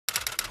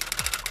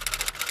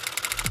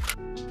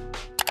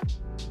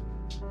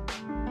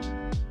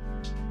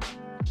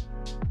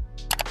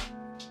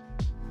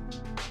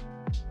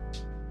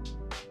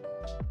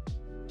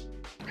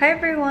Hi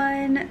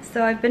everyone!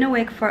 So I've been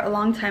awake for a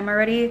long time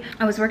already.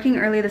 I was working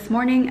early this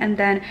morning and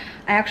then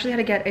I actually had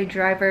to get a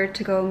driver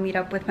to go meet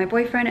up with my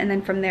boyfriend, and then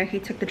from there he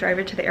took the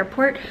driver to the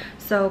airport.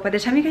 So by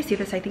the time you guys see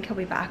this, I think he'll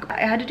be back.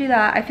 I had to do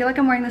that. I feel like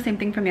I'm wearing the same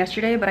thing from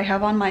yesterday, but I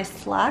have on my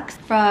slacks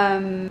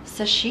from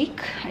Sashik.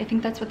 I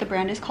think that's what the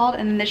brand is called.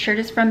 And then the shirt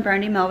is from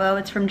Brandy Melville.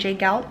 It's from J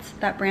Gouts,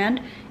 that brand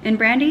in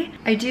Brandy.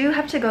 I do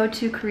have to go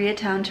to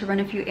Koreatown to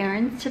run a few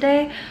errands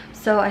today.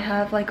 So I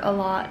have like a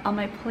lot on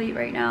my plate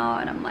right now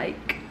and I'm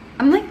like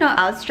not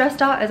as stressed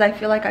out as I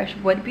feel like I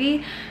would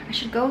be. I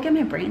should go get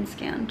my brain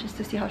scanned just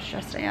to see how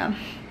stressed I am.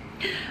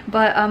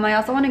 But I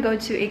also want to go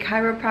to a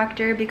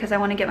chiropractor because I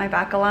want to get my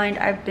back aligned.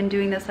 I've been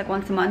doing this like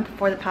once a month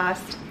for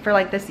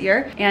like this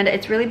year, and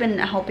it's really been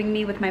helping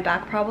me with my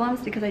back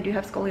problems because I do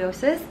have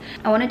scoliosis.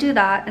 I want to do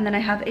that, and then I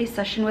have a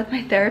session with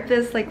my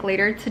therapist like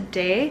later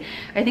today.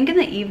 I think in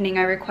the evening.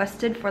 I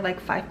requested for like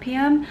 5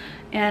 p.m.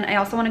 and I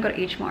also want to go to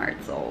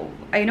H-Mart. So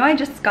I know I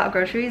just got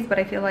groceries, but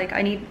I feel like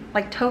I need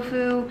like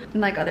tofu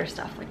and like other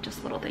stuff, like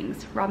just little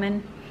things,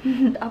 ramen.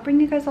 I'll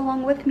bring you guys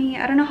along with me.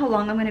 I don't know how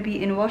long I'm gonna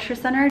be in Wilshire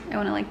Center. I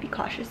want to like be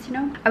cautious, you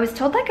know. I was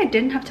told like I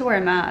didn't have to wear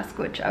a mask,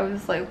 which I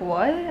was like,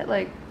 what?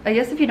 Like, I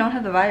guess if you don't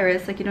have the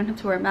virus, like you don't have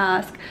to wear a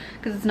mask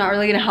because it's not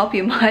really gonna help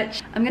you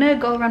much. I'm gonna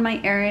go run my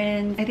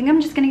errands. I think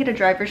I'm just gonna get a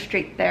driver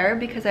straight there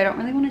because I don't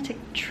really want to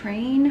take the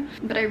train,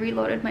 but I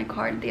reloaded my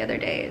card the other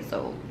day,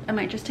 so I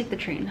might just take the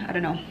train. I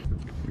don't know.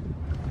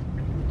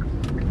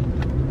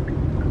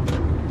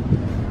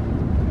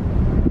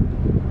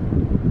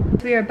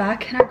 We are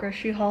back in our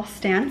grocery haul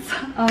stance.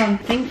 I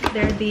think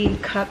they're the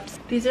cups.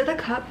 These are the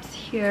cups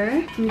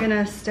here. I'm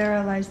gonna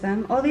sterilize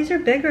them. Oh, these are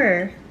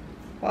bigger.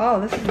 Wow,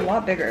 this is a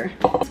lot bigger.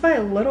 Just by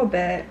a little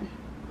bit.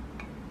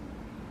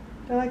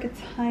 They're like a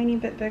tiny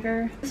bit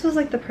bigger. This was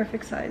like the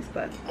perfect size,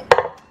 but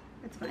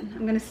it's fine.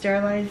 I'm gonna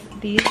sterilize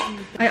these.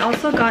 I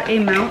also got a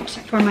mount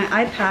for my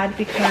iPad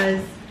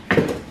because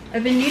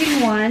I've been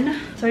needing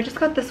one. So I just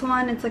got this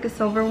one. It's like a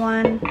silver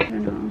one. I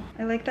don't know.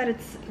 I like that it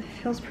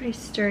feels pretty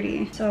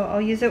sturdy. So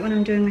I'll use it when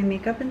I'm doing my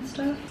makeup and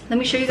stuff. Let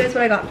me show you guys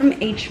what I got from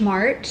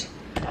H-Mart.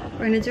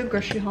 We're gonna do a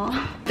grocery haul.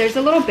 There's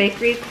a little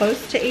bakery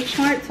close to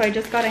H-Mart, so I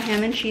just got a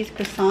ham and cheese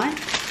croissant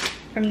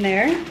from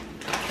there.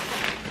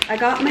 I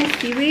got my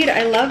seaweed.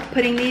 I love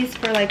putting these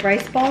for like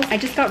rice balls. I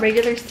just got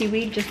regular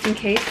seaweed just in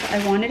case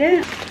I wanted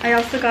it. I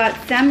also got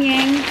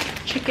Samyang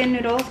chicken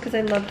noodles because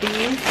I love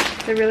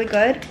these. They're really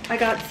good. I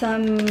got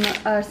some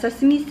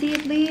sesame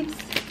seed leaves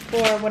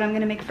for what I'm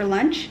gonna make for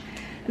lunch.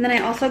 And then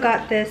I also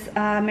got this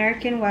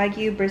American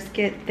Wagyu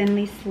brisket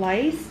thinly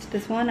sliced.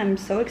 This one I'm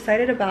so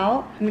excited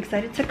about. I'm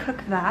excited to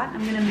cook that.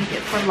 I'm gonna make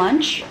it for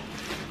lunch.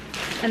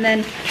 And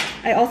then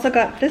I also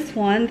got this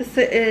one. This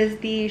is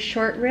the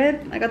short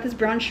rib. I got this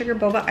brown sugar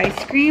boba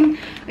ice cream.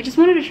 I just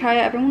wanted to try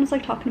it. Everyone was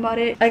like talking about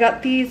it. I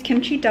got these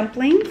kimchi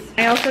dumplings.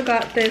 I also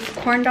got this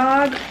corn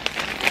dog,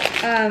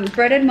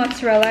 breaded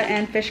mozzarella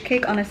and fish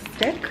cake on a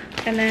stick.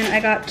 And then I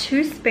got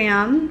 2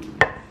 Spam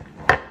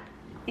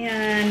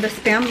and the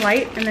Spam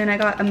light, and then I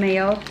got a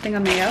mayo, thing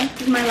of mayo.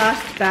 This is my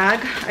last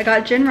bag. I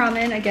got gin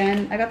ramen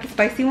again. I got the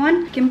spicy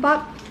one,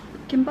 kimbap.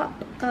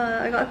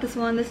 I got this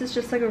one. This is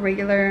just like the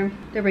regular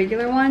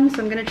one,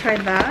 so I'm gonna try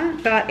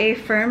that. Got a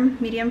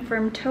medium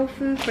firm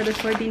tofu for the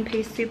soybean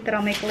paste soup that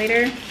I'll make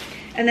later.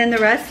 And then the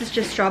rest is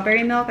just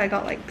strawberry milk. I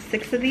got like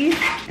 6 of these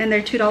and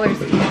they're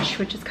 $2 each,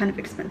 which is kind of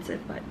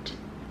expensive, but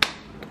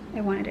I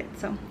wanted it,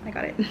 so I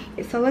got it.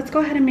 So let's go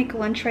ahead and make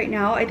lunch right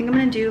now. I think I'm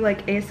gonna do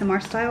like ASMR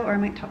style, or I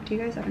might talk to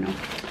you guys, I don't know.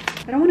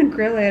 I don't want to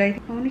grill it.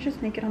 I want to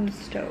just make it on the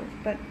stove,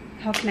 but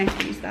how can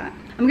I use that?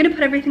 I'm gonna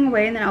put everything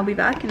away and then I'll be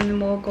back, and then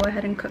we'll go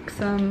ahead and cook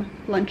some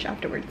lunch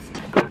afterwards.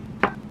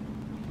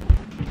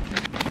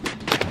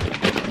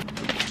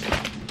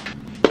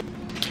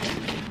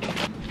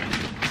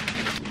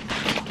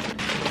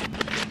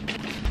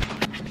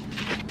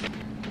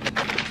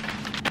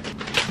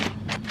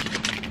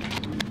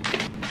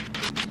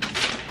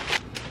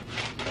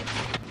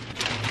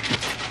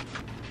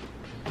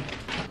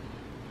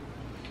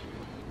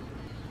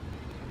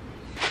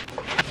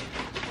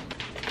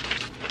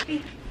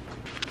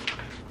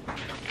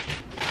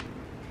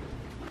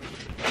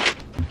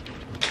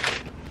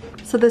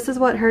 So this is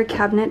what her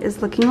cabinet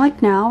is looking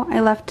like now. I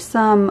left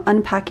some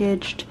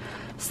unpackaged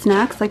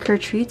snacks, like her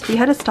treats. We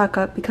had to stock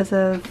up because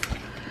of,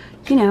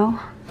 you know,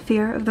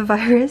 fear of the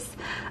virus.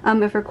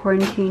 If we're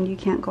quarantined, you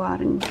can't go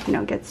out and, you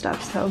know, get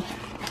stuff. So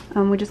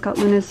we just got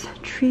Luna's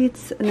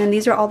treats. And then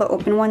these are all the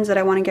open ones that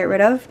I want to get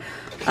rid of.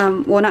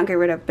 Well, not get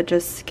rid of, but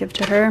just give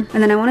to her.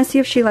 And then I want to see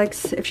if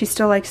she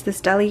still likes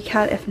this deli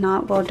cat. If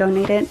not, we'll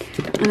donate it.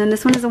 And then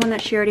this one is the one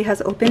that she already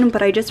has open,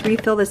 but I just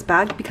refill this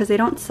bag because they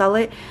don't sell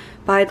it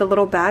by the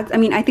little bags. I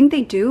mean, I think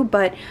they do,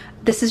 but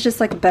this is just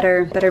like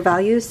better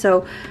value.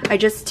 So I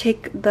just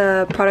take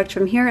the product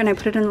from here and I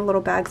put it in the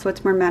little bag so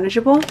it's more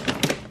manageable.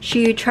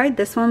 She tried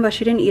this one, but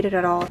she didn't eat it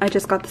at all. I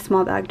just got the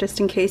small bag just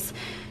in case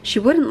she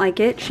wouldn't like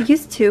it. She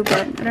used to,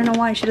 but I don't know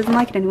why she doesn't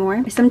like it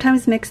anymore. I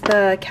sometimes mix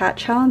the cat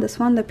chow, this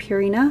one, the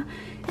Purina,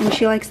 and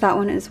she likes that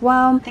one as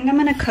well. I think I'm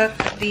gonna cook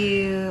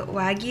the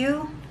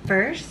Wagyu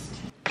first.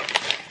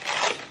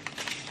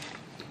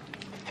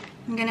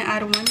 I'm gonna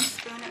add 1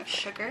 spoon of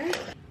sugar.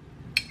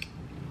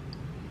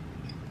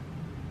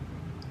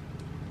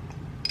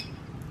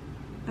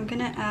 I'm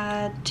gonna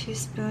add 2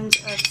 spoons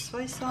of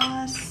soy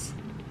sauce,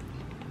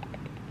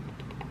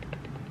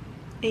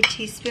 a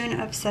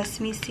teaspoon of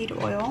sesame seed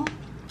oil.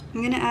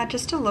 I'm gonna add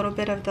just a little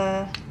bit of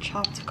the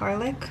chopped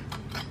garlic.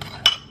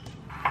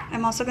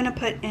 I'm also gonna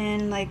put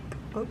in like,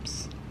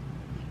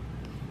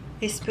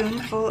 a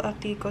spoonful of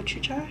the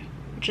gochujang,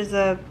 which is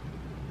a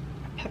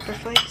pepper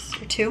flakes,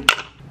 or 2.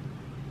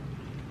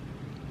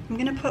 I'm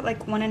gonna put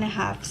like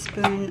 1.5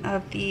 spoon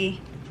of the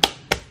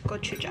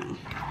gochujang,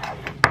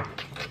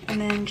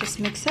 and then just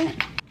mix it.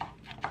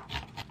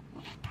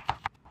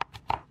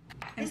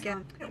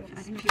 Again,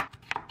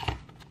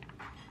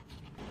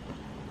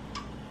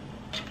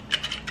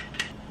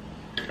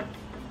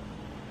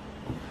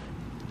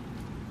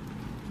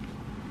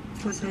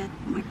 what's it?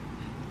 Oh my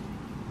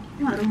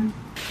God.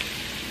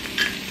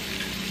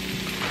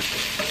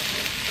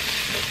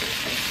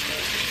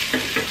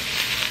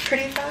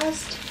 Pretty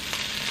fast.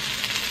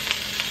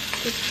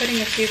 Just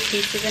putting a few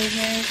pieces in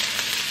here.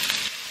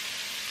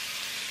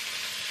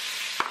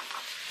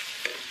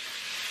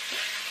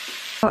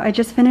 So I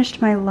just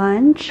finished my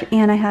lunch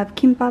and I have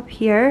kimbap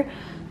here.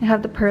 I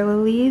have the perla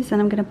leaves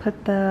and I'm gonna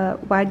put the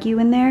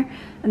wagyu in there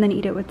and then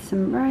eat it with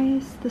some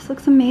rice. This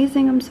looks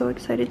amazing. I'm so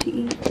excited to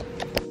eat.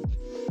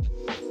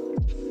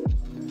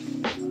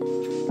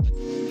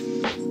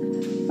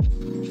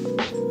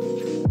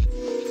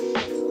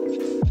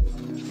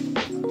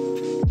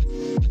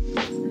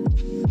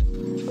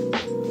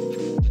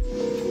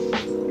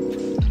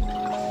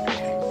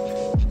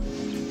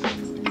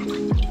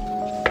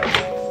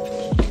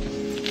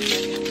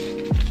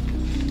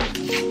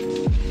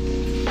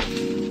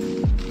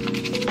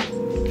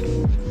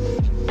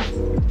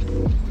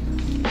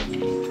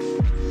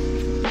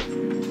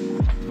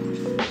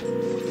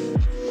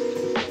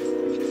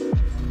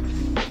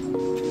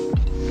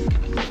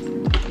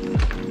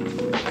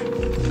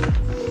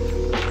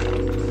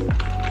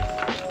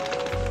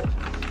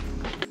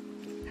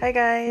 Hi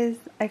guys,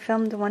 I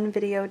filmed one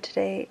video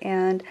today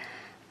and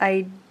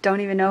I don't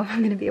even know if I'm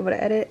going to be able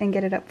to edit and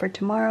get it up for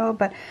tomorrow,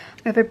 but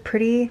I have a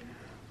pretty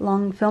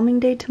long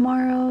filming day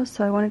tomorrow,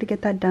 so I wanted to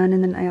get that done,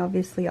 and then I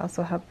obviously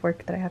also have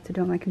work that I have to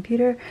do on my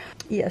computer.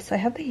 Yes, I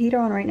have the heater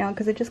on right now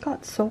because it just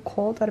got so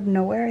cold out of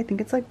nowhere. I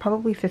think it's like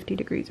probably 50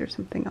 degrees or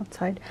something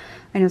outside.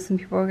 I know some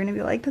people are going to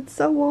be like, that's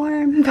so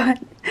warm, but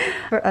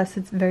for us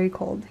it's very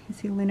cold. You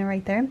see Luna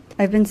right there?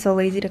 I've been so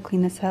lazy to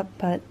clean this up,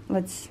 but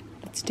let's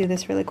do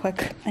this really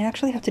quick. I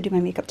actually have to do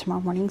my makeup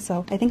tomorrow morning,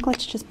 so I think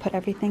let's just put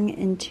everything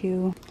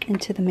into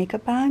the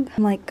makeup bag.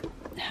 I'm like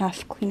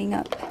half cleaning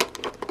up.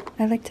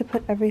 I like to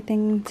put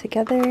everything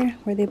together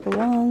where they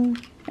belong.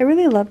 I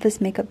really love this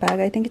makeup bag.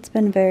 I think it's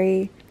been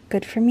very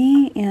good for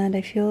me, and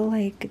I feel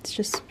like it's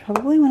just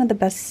probably one of the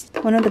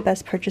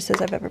best purchases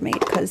I've ever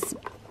made, because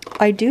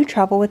I do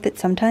travel with it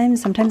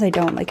sometimes. Sometimes I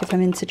don't. Like if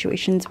I'm in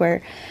situations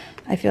where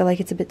I feel like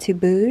it's a bit too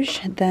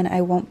bouge, then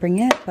I won't bring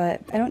it,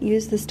 but I don't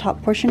use this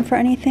top portion for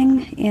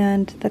anything,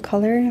 and the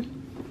color,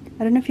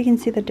 I don't know if you can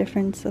see the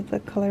difference of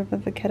the color of the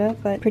vaqueta,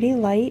 but pretty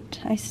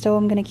light. I still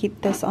am going to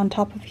keep this on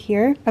top of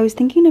here. I was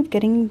thinking of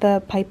getting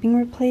the piping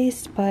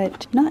replaced,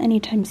 but not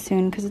anytime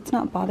soon because it's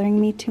not bothering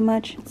me too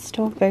much. It's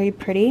still very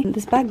pretty.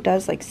 This bag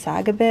does like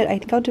sag a bit. I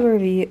think I'll do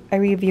a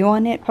review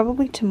on it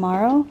probably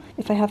tomorrow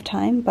if I have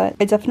time, but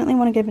I definitely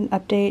want to give an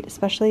update,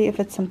 especially if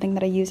it's something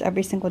that I use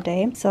every single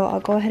day. So I'll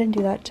go ahead and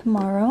do that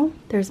tomorrow.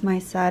 There's my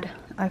sad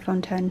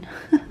iPhone 10.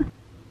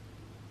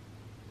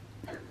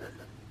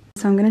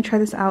 So I'm gonna try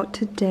this out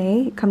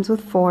today. It comes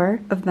with 4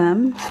 of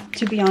them.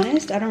 To be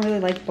honest, I don't really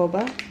like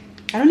boba.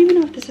 I don't even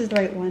know if this is the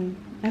right one.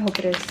 I hope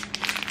it is.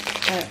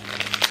 But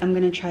I'm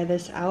gonna try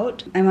this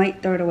out. I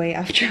might throw it away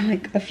after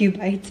like a few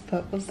bites,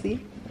 but we'll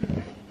see.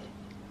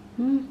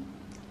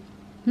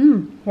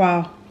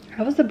 Wow.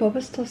 How is the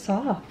boba still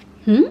soft?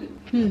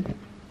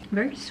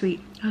 Very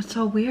sweet. That's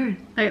so weird.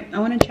 I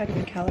want to check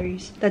the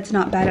calories. That's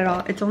not bad at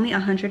all. It's only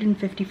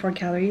 154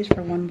 calories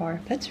for 1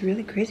 bar. That's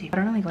really crazy. I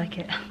don't really like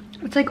it.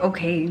 It's like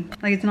okay.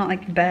 Like it's not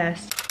like the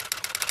best.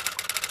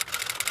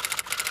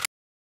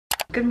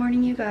 Good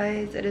morning, you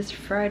guys. It is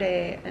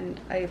Friday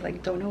and I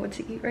like don't know what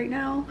to eat right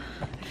now.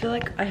 I feel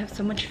like I have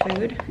so much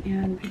food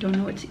and I don't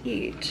know what to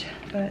eat,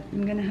 but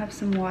I'm gonna have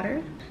some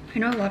water. I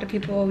know a lot of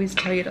people always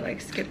tell you to like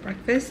skip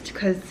breakfast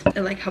because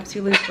it like helps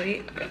you lose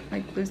weight,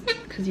 like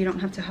because you don't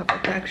have to have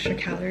like the extra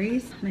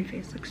calories. My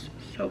face looks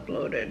so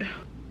bloated.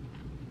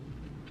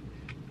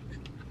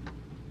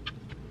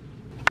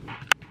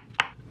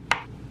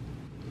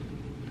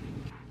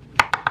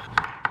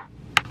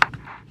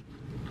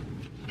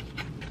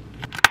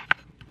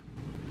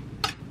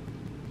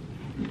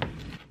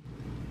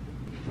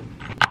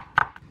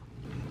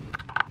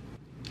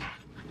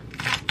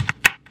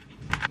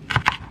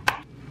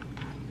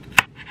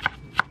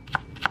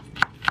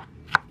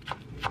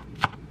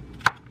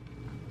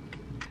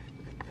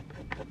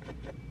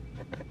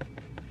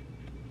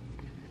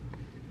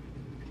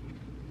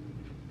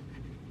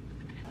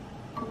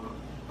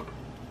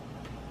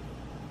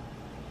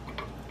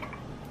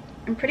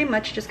 I'm pretty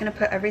much just gonna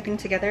put everything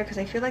together because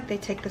I feel like they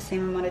take the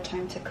same amount of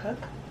time to cook.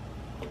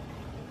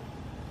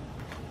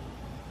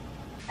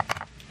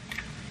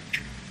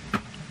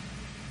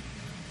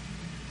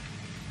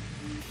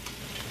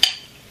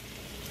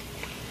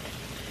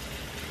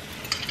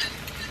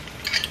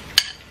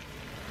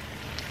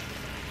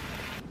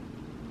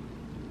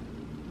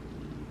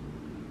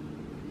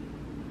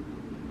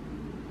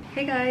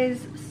 Hey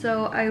guys,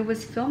 so I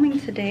was filming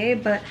today,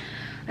 but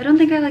I don't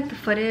think I like the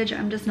footage.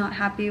 I'm just not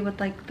happy with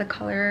like the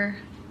color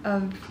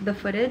of the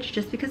footage,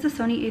 just because the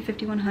Sony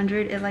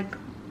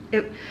a5100,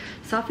 it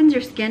softens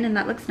your skin and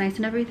that looks nice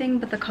and everything,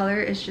 but the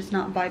color is just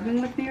not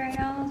vibing with me right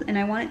now, and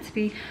I want it to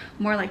be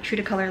more like true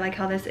to color like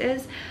how this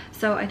is.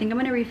 So I think I'm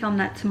gonna refilm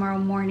that tomorrow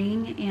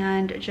morning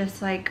and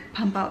just like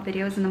pump out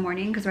videos in the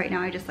morning, because right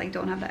now I just like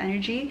don't have the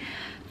energy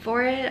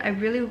for it. I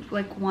really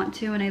like want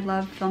to, and I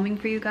love filming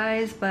for you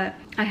guys, but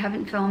I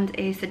haven't filmed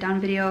a sit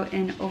down video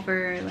in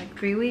over like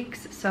 3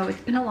 weeks, so it's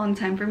been a long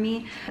time for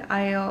me.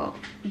 I'll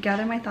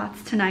gather my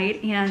thoughts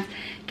tonight and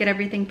get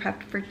everything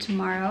prepped for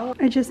tomorrow.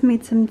 I just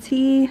made some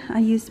tea. I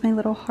used my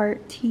little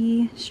heart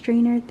tea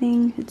strainer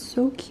thing. It's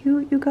so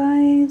cute, you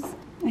guys.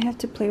 I have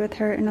to play with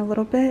her in a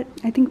little bit.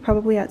 I think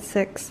probably at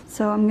 6.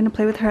 So I'm gonna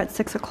play with her at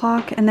 6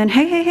 o'clock, and then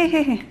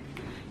hey,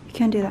 you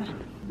can't do that.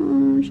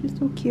 Oh, she's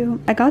so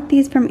cute. I got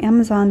these from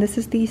Amazon. This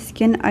is the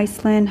Skin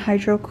Iceland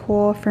Hydro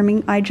Cool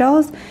Firming Eye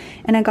Gels,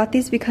 and I got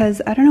these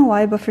because I don't know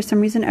why, but for some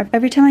reason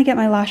every time I get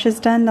my lashes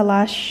done,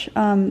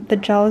 the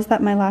gels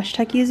that my lash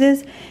tech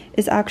uses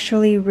is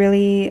actually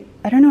really,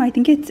 I don't know, I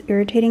think it's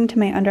irritating to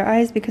my under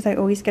eyes because I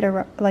always get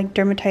a like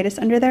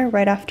dermatitis under there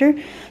right after.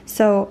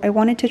 So I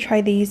wanted to try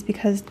these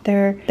because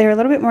they're a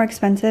little bit more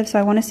expensive, so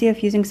I want to see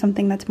if using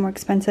something that's more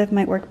expensive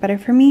might work better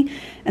for me,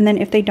 and then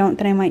if they don't,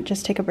 then I might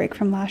just take a break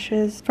from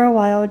lashes for a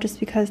while,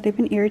 just because they've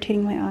been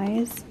irritating my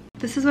eyes.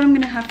 This is what I'm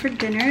gonna have for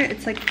dinner.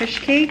 It's like fish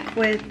cake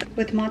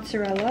with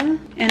mozzarella,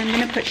 and I'm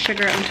gonna put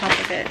sugar on top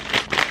of it.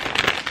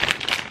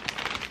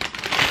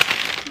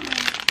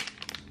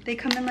 They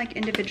come in like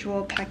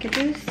individual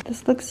packages.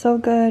 This looks so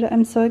good.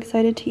 I'm so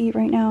excited to eat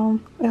right now.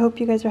 I hope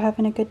you guys are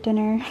having a good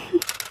dinner.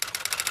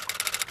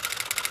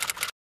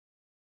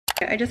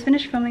 I just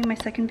finished filming my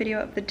second video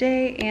of the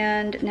day,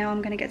 and now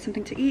I'm gonna get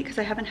something to eat because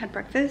I haven't had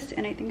breakfast,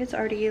 and I think it's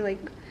already like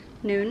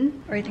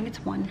noon, or I think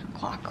it's 1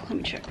 o'clock. Let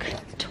me check.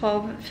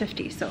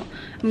 12:50. So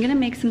I'm gonna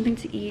make something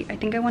to eat. I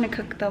think I want to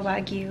cook the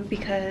Wagyu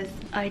because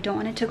I don't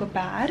want it to go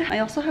bad. I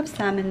also have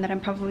salmon that I'm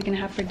probably gonna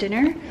have for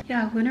dinner.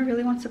 Yeah, Luna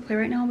really wants to play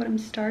right now, but I'm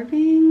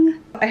starving.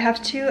 I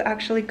have to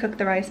actually cook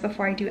the rice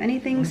before I do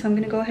anything, so I'm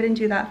gonna go ahead and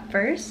do that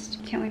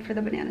first. Can't wait for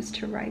the bananas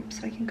to ripe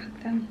so I can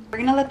cook them. We're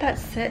gonna let that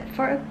sit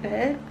for a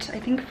bit, I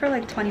think for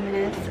like 20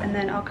 minutes, and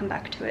then I'll come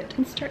back to it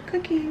and start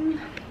cooking.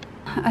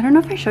 I don't know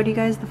if I showed you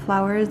guys the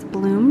flowers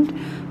bloomed,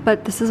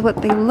 but this is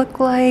what they look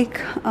like.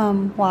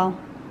 Wow,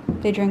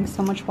 they drank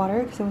so much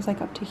water because it was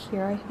like up to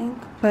here, I think.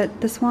 But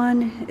this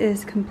one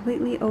is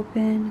completely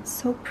open. It's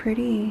so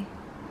pretty.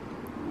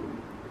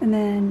 And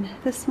then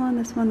this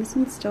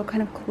one's still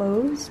kind of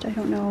closed. I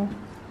don't know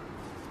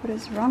what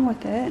is wrong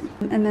with it.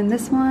 And then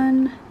this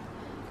one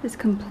is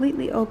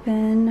completely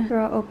open. They're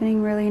all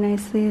opening really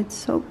nicely. It's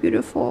so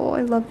beautiful.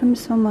 I love them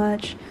so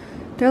much.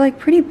 They're like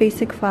pretty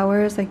basic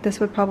flowers. Like this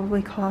would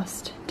probably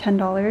cost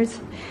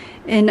 $10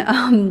 in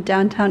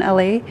downtown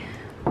LA,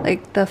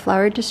 like the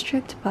flower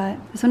district, but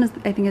this one is,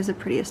 I think, is the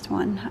prettiest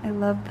one. I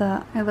love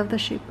the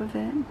shape of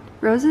it.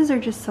 Roses are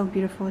just so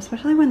beautiful,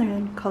 especially when they're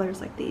in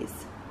colors like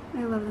these.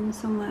 I love them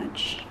so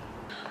much.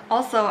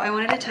 Also, I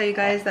wanted to tell you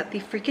guys that the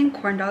freaking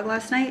corn dog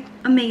last night,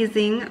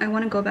 amazing. I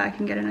want to go back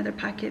and get another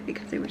packet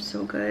because they were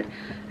so good.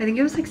 I think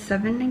it was like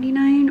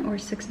 $7.99 or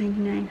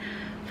 $6.99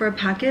 for a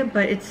packet,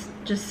 but it's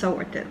just so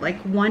worth it. Like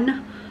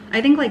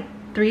I think like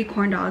 3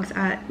 corn dogs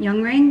at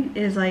Young Ring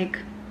is like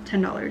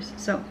 $10,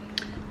 so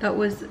that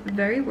was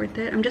very worth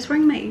it. I'm just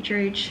wearing my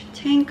HRH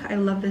tank. I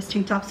love this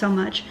tank top so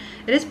much.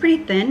 It is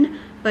pretty thin,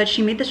 but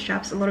she made the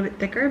straps a little bit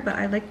thicker, but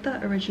I like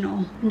the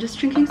original. I'm just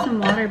drinking some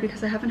water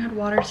because I haven't had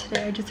water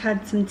today. I just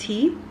had some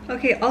tea.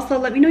 Okay, also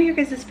let me know your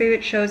guys'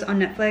 favorite shows on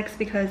Netflix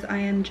because I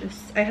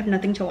have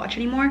nothing to watch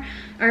anymore.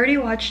 I already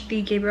watched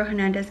the Gabriel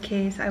Hernandez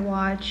case. I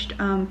watched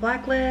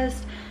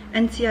Blacklist,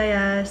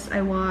 NCIS.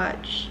 I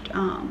watched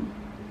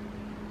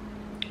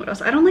what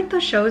else? I don't like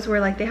those shows where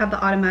like they have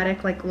the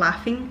automatic like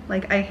laughing.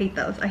 Like I hate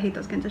those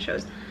kinds of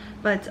shows.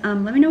 But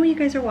let me know what you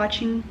guys are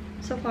watching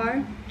so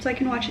far so I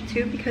can watch it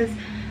too, because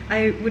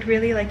I would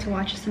really like to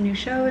watch some new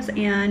shows,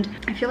 and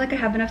I feel like I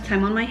have enough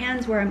time on my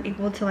hands where I'm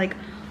able to like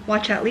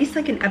watch at least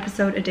like an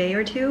episode a day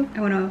or two.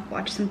 I want to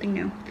watch something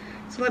new.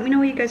 So let me know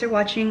what you guys are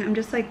watching. I'm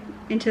just like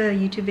into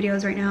YouTube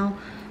videos right now,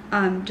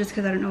 just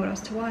because I don't know what else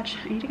to watch.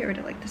 I need to get rid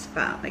of like this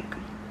fat, like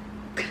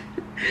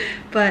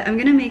but I'm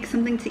gonna make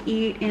something to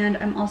eat, and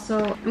I'm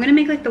gonna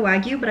make like the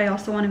Wagyu, but I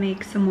also want to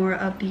make some more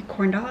of the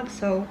corn dogs,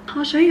 so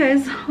I'll show you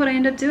guys what I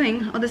end up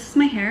doing. Oh, this is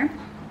my hair.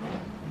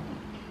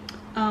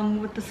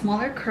 with the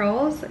smaller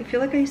curls. I feel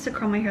like I used to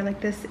curl my hair like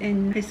this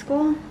in high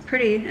school. It's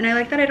pretty, and I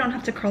like that I don't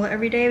have to curl it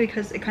every day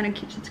because it kind of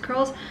keeps its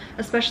curls,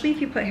 especially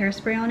if you put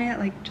hairspray on it.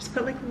 Like just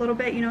put like a little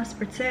bit, you know,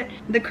 spritz it.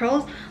 The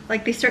curls,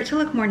 like they start to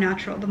look more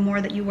natural the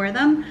more that you wear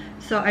them.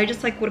 So I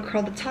just like would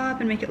curl the top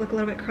and make it look a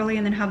little bit curly,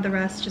 and then have the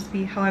rest just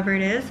be however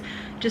it is,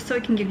 just so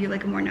it can give you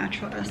like a more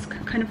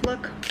natural-esque kind of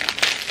look.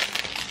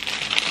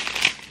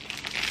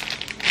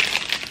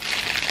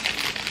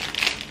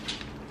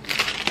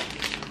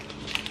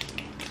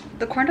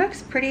 The corn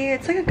dog's pretty,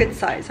 it's like a good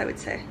size, I would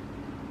say.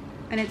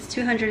 And it's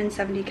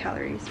 270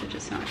 calories, which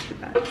is not too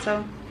bad.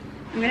 So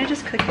I'm gonna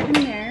just cook it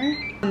in there.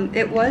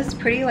 It was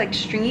pretty like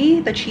stringy,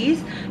 the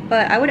cheese,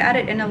 but I would add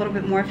it in a little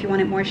bit more if you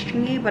want it more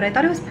stringy, but I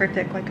thought it was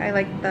perfect. Like I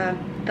like the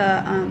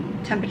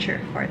temperature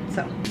for it,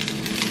 so.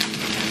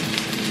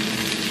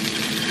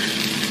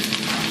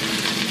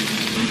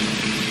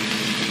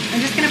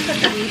 I'm just gonna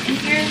put the meat in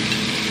here.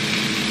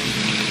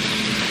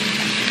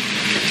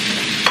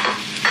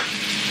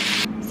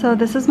 So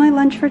this is my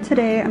lunch for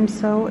today. I'm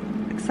so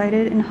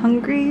excited and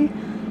hungry.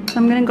 So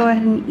I'm gonna go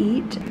ahead and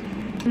eat.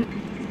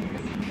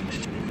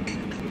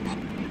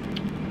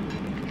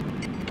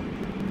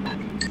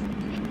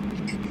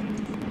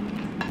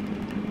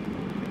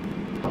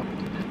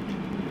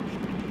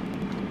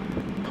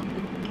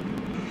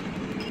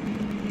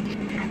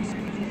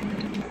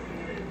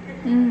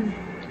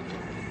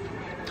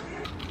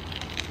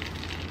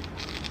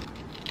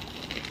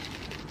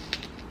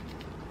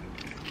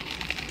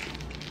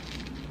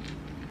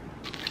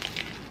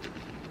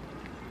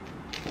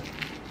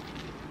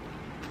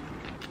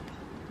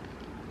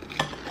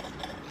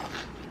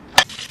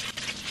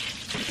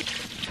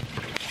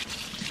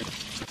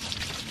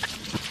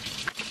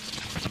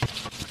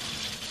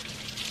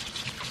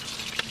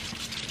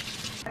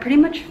 Pretty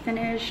much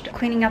finished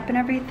cleaning up and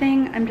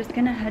everything. I'm just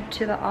gonna head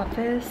to the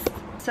office.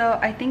 So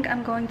I think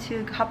I'm going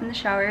to hop in the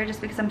shower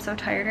just because I'm so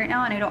tired right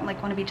now and I don't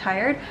like want to be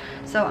tired.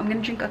 So I'm gonna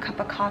drink a cup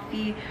of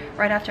coffee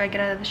right after I get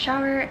out of the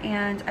shower,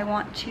 and I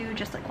want to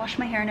just like wash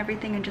my hair and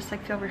everything and just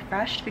like feel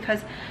refreshed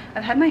because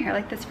I've had my hair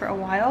like this for a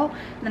while.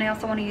 And then I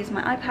also want to use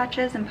my eye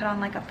patches and put on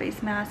like a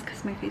face mask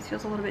because my face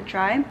feels a little bit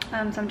dry. So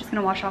I'm just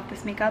gonna wash off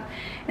this makeup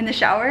in the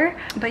shower.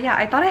 But yeah,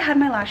 I thought I had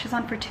my lashes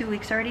on for 2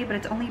 weeks already, but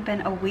it's only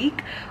been a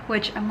week,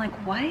 which I'm like,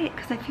 what?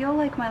 Because I feel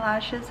like my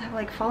lashes have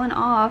like fallen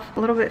off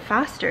a little bit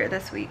faster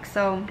this week.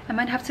 So I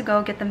might have to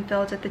go get them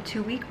filled at the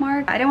 2-week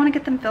mark. I didn't want to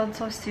get them filled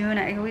so soon.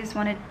 I always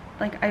want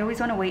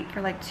to wait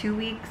for like 2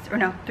 weeks, or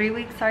no, 3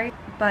 weeks, sorry.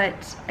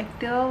 But I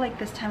feel like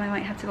this time I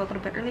might have to go a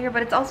little bit earlier,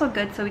 but it's also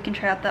good so we can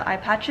try out the eye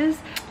patches.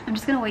 I'm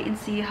just gonna wait and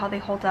see how they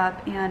hold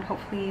up, and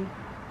hopefully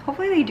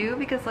they do,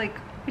 because like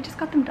I just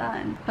got them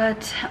done.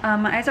 But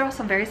my eyes are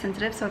also very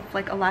sensitive, so if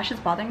like a lash is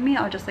bothering me,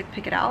 I'll just like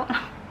pick it out.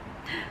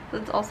 So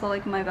it's also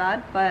like my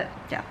bad, but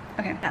yeah,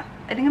 okay, yeah.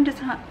 I think I'm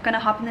just gonna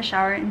hop in the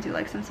shower and do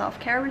like some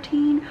self-care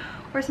routine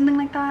or something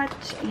like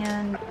that.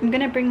 And I'm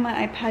gonna bring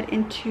my iPad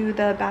into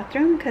the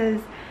bathroom because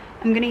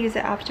I'm gonna use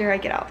it after I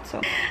get out.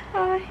 So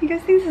you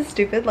guys think this is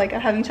stupid, like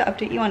having to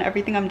update you on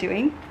everything I'm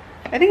doing?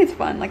 I think it's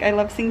fun. Like I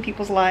love seeing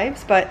people's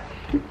lives, but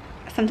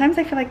sometimes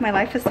I feel like my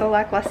life is so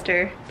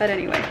lackluster. But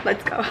anyway,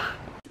 let's go.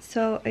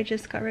 So I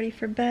just got ready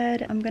for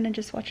bed. I'm gonna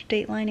just watch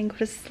Dateline and go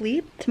to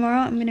sleep.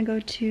 Tomorrow I'm gonna go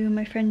to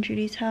my friend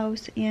Judy's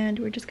house and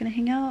we're just gonna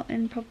hang out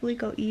and probably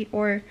go eat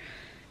or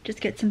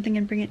just get something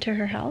and bring it to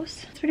her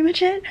house. That's pretty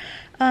much it.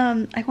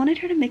 I wanted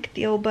her to make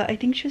deal, but I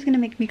think she was gonna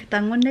make me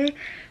katang one day,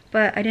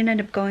 but I didn't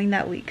end up going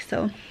that week.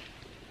 So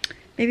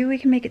maybe we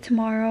can make it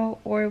tomorrow,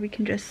 or we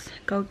can just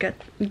go get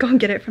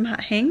it from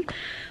Hot Hang.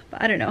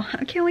 But I don't know.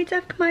 I can't wait to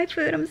have my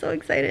food. I'm so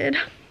excited.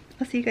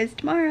 I'll see you guys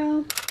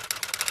tomorrow.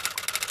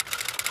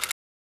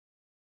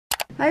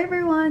 Hi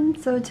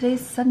everyone, so today's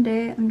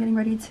Sunday. I'm getting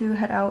ready to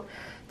head out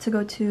to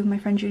go to my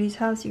friend Judy's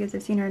house. You guys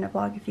have seen her in a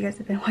vlog if you guys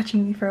have been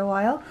watching me for a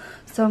while.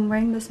 So I'm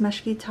wearing this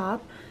meshki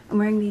top. I'm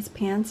wearing these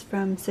pants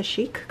from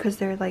Sashik because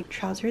they're like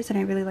trousers and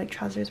I really like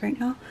trousers right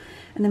now.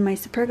 And then my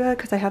Superga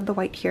because I have the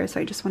white here,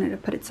 so I just wanted to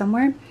put it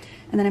somewhere.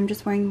 And then I'm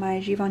just wearing my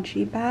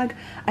Givenchy bag.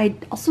 I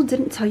also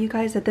didn't tell you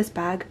guys that this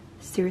bag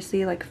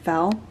seriously like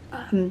fell.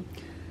 Let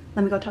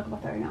me go talk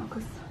about that right now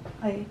because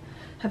I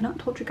have not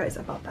told you guys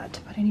about that,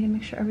 but I need to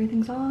make sure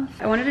everything's off.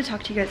 I wanted to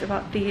talk to you guys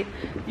about the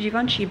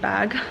Givenchy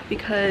bag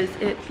because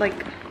it,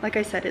 like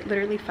I said, it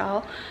literally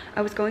fell.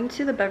 I was going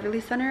to the Beverly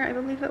Center, I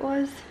believe it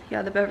was.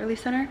 Yeah, the Beverly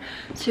Center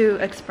to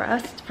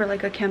Express for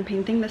like a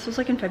campaign thing. This was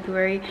like in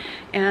February,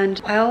 and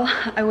while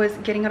I was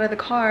getting out of the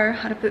car,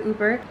 out of the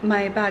Uber,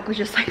 my bag was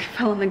just like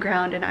fell on the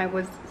ground and I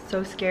was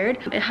so scared.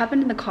 It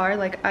happened in the car.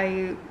 Like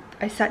I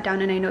sat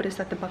down and I noticed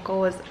that the buckle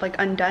was like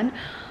undone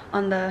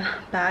on the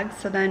bag,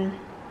 so then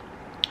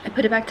I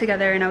put it back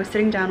together and I was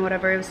sitting down,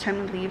 whatever, it was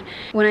time to leave.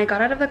 When I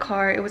got out of the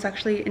car, it was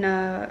actually in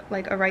a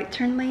right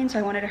turn lane, so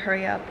I wanted to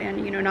hurry up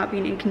and, you know, not be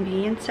an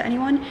inconvenience to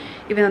anyone,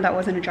 even though that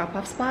wasn't a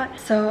drop-off spot.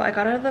 So I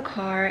got out of the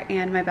car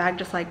and my bag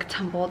just like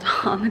tumbled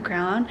on the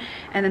ground,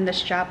 and then the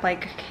strap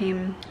like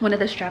one of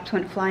the straps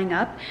went flying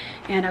up,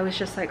 and I was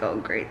just like, oh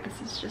great, this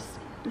is just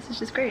this is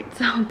just great.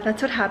 So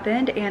that's what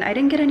happened, and I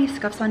didn't get any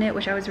scuffs on it,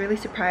 which I was really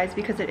surprised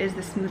because it is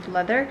the smooth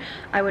leather.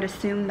 I would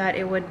assume that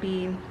it would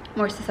be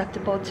more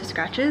susceptible to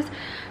scratches.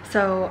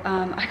 So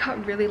I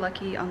got really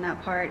lucky on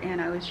that part,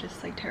 and I was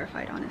just like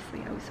terrified,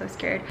 honestly. I was so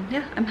scared.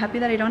 Yeah, I'm happy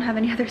that I don't have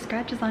any other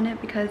scratches on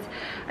it, because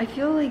I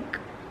feel like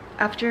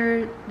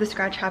after the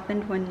scratch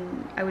happened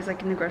when I was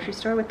like in the grocery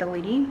store with the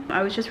lady,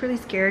 I was just really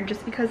scared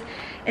just because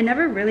it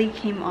never really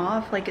came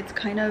off. Like it's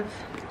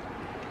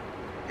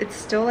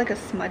still like a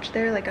smudge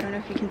there, like I don't know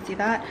if you can see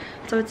that,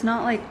 so it's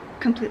not like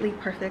completely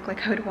perfect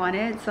like I would want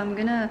it. So I'm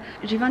gonna,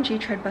 Givenchy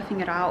tried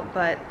buffing it out,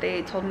 but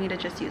they told me to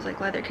just use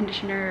like leather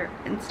conditioner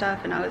and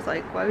stuff, and I was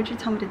like, why would you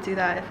tell me to do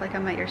that if like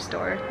I'm at your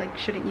store? Like,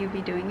 shouldn't you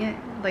be doing it,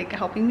 like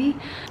helping me?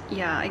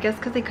 Yeah, I guess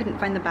because they couldn't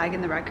find the bag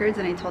in the records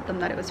and I told them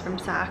that it was from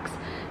Saks,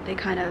 they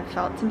kind of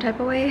felt some type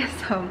of way.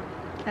 So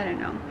I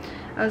don't know,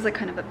 I was like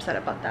kind of upset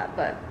about that,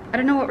 but I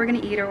don't know what we're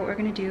gonna eat or what we're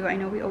gonna do. I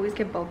know we always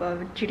get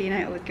boba. Judy and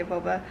I always get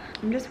boba.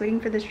 I'm just waiting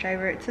for this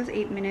driver. It says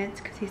 8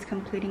 minutes because he's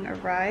completing a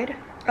ride.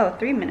 Oh,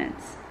 3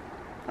 minutes.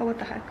 Oh, what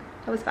the heck?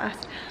 That was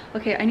fast.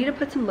 Okay, I need to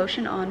put some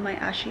lotion on my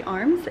ashy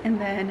arms,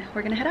 and then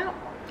we're gonna head out.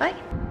 Bye.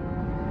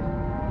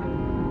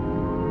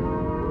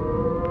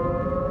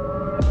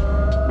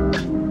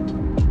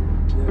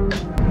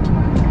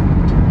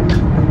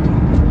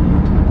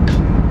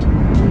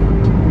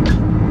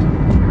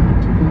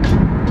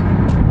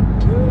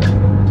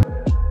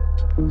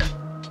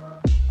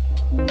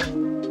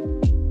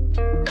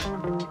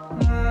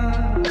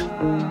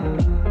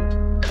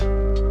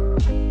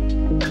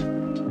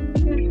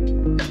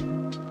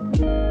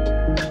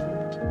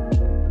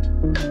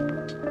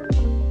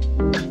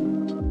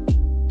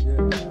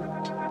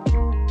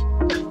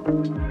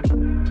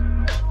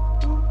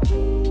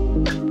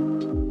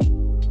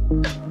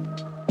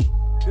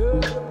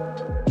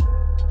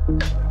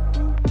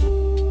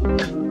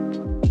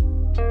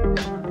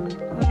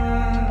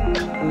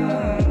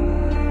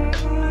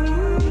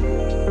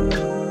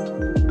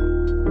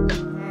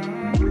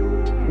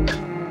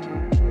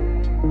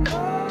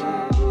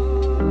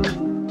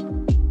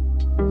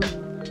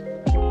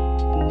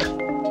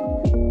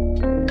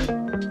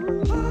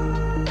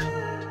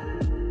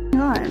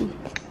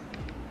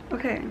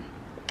 Okay.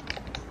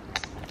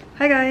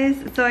 Hi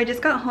guys, so I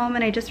just got home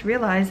and I just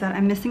realized that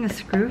I'm missing a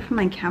screw from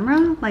my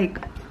camera. Like,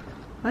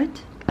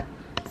 what?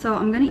 So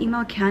I'm gonna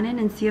email Canon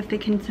and see if they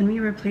can send me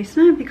a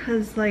replacement,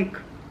 because like,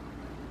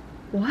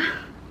 what?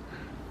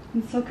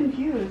 I'm so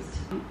confused.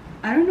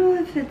 I don't know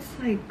if it's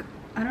like,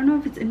 I don't know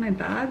if it's in my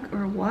bag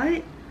or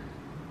what,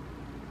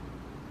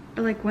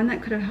 or like when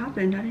that could have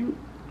happened. I didn't,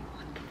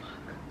 what the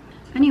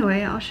fuck?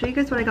 Anyway, I'll show you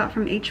guys what I got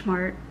from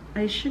H-Mart.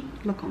 I should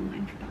look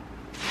online for that.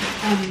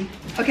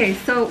 Okay,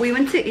 so we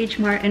went to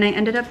H-Mart and I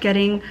ended up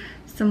getting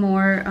some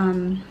more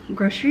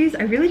groceries.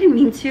 I really didn't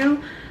mean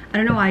to. I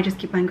don't know why I just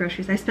keep buying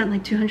groceries. I spent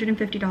like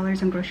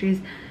 $250 on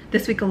groceries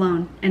this week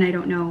alone, and I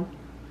don't know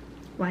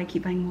why I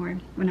keep buying more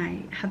when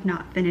I have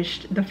not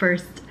finished the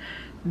first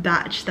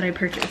batch that I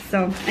purchased.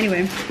 So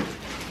anyway,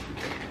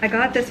 I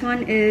got, this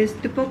one is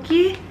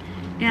tteokbokki,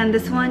 and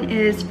this one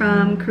is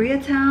from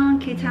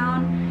Koreatown,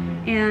 K-Town.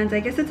 And I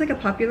guess it's like a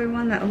popular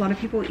one that a lot of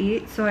people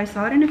eat. So I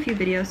saw it in a few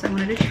videos, so I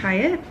wanted to try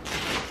it.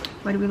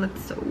 Why do we look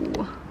so...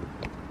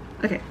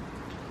 Okay.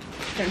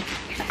 There.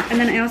 And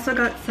then I also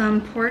got some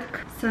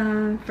pork,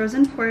 some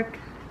frozen pork.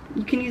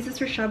 You can use this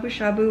for shabu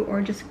shabu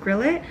or just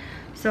grill it.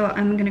 So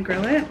I'm gonna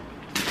grill it.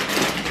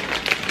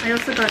 I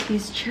also got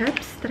these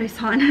chips that I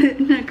saw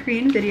in a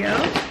Korean video.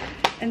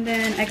 And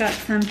then I got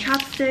some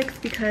chopsticks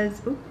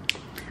because... Ooh,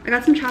 I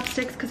got some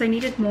chopsticks because I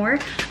needed more.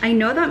 I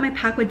know that my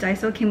pack with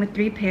Daiso came with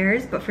 3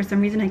 pairs, but for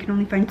some reason I can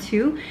only find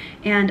 2,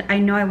 and I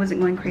know I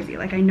wasn't going crazy.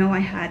 Like, I know I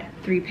had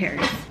 3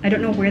 pairs. I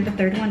don't know where the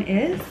 3rd one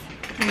is.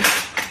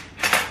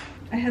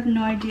 I have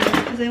no idea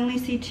because I only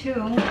see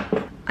 2.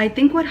 I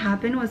think what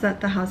happened was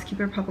that the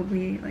housekeeper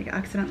probably like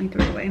accidentally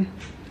threw it away.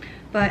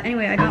 But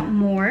anyway, I got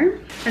more.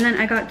 And then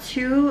I got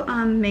 2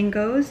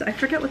 mangoes. I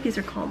forget what these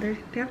are called. They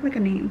have like a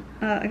name.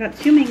 I got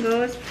 2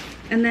 mangoes.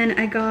 And then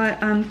I got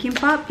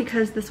kimbap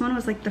because this one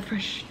was like the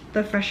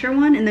fresher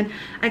one. And then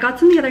I got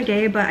some the other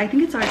day, but I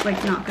think it's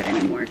like not good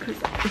anymore because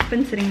it's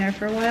been sitting there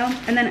for a while.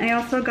 And then I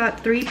also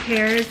got 3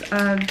 pairs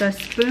of the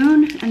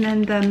spoon and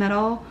then the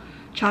metal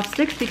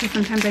chopsticks because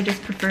sometimes I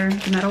just prefer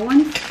the metal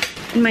ones.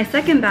 In my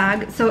second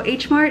bag, so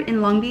H-Mart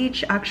in Long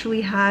Beach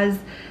actually has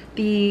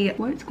the,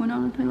 what's going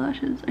on with my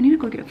lashes? I need to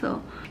go get a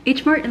fill.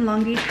 H-Mart in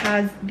Long Beach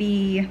has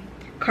the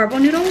carbo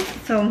noodles.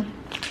 So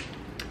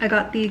I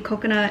got the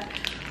coconut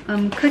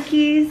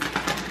cookies.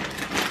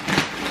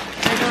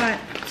 I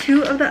got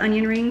 2 of the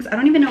onion rings. I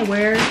don't even know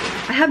where.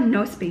 I have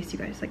no space, you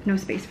guys, like no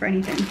space for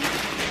anything.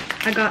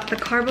 I got the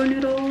carbo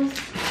noodles,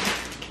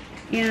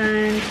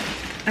 and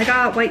I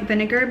got white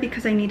vinegar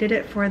because I needed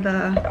it for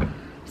the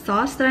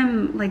sauce that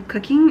I'm like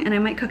cooking, and I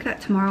might cook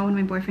that tomorrow when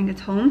my boyfriend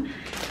gets home.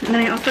 And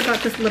then I also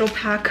got this little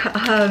pack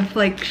of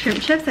like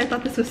shrimp chips. I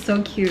thought this was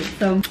so cute,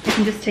 so I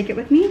can just take it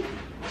with me.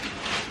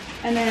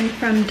 And then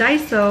from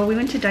Daiso, we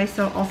went to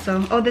Daiso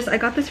also. Oh, this, I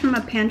got this from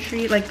a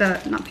pantry, like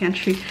the, not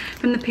pantry,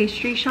 from the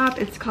pastry shop.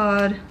 It's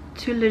called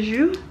Tout le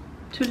Jus.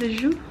 tous les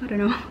jours, I don't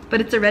know,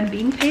 but it's a red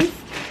bean paste.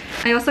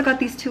 I also got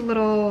these two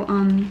little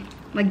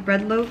like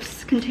bread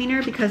loaves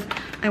container because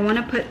I want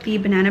to put the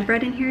banana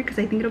bread in here because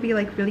I think it'll be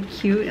like really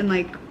cute and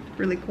like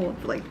really cool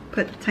to like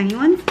put tiny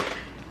ones.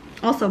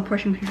 Also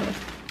portion control.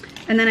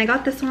 And then I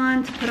got this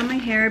one to put on my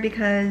hair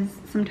because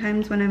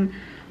sometimes when I'm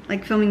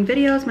like filming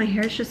videos, my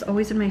hair is just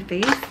always in my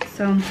face.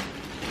 So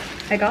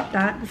I got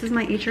that. This is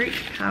my H-Mart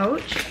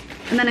pouch.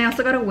 And then I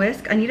also got a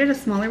whisk. I needed a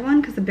smaller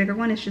one because the bigger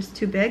one is just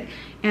too big.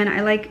 And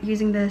I like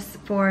using this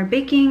for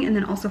baking and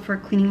then also for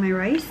cleaning my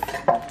rice.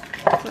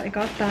 So I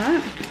got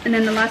that. And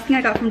then the last thing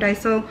I got from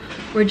Daiso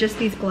were just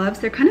these gloves.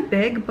 They're kind of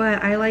big,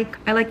 but I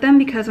like them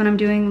because when I'm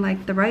doing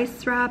like the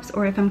rice wraps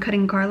or if I'm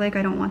cutting garlic,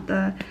 I don't want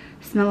the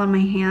smell on my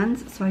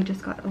hands. So I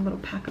just got a little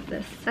pack of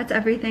this. That's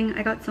everything.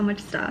 I got so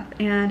much stuff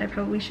and I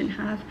probably shouldn't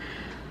have.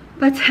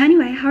 But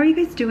anyway, how are you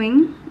guys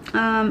doing?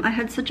 I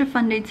had such a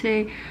fun day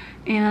today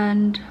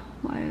and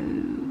wow,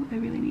 I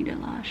really need a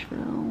lash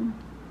fill.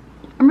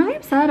 I'm really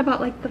upset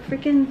about like the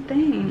freaking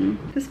thing.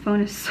 This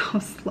phone is so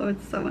slow,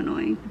 it's so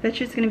annoying. I bet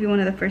you it's gonna be one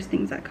of the first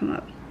things that come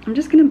up. I'm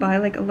just gonna buy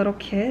like a little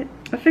kit.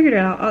 I figured it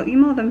out. I'll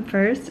email them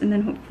first and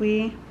then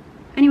hopefully.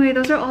 Anyway,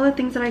 those are all the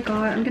things that I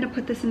got. I'm gonna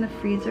put this in the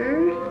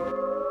freezer.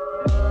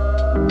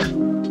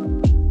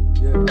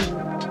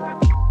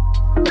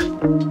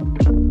 Yeah.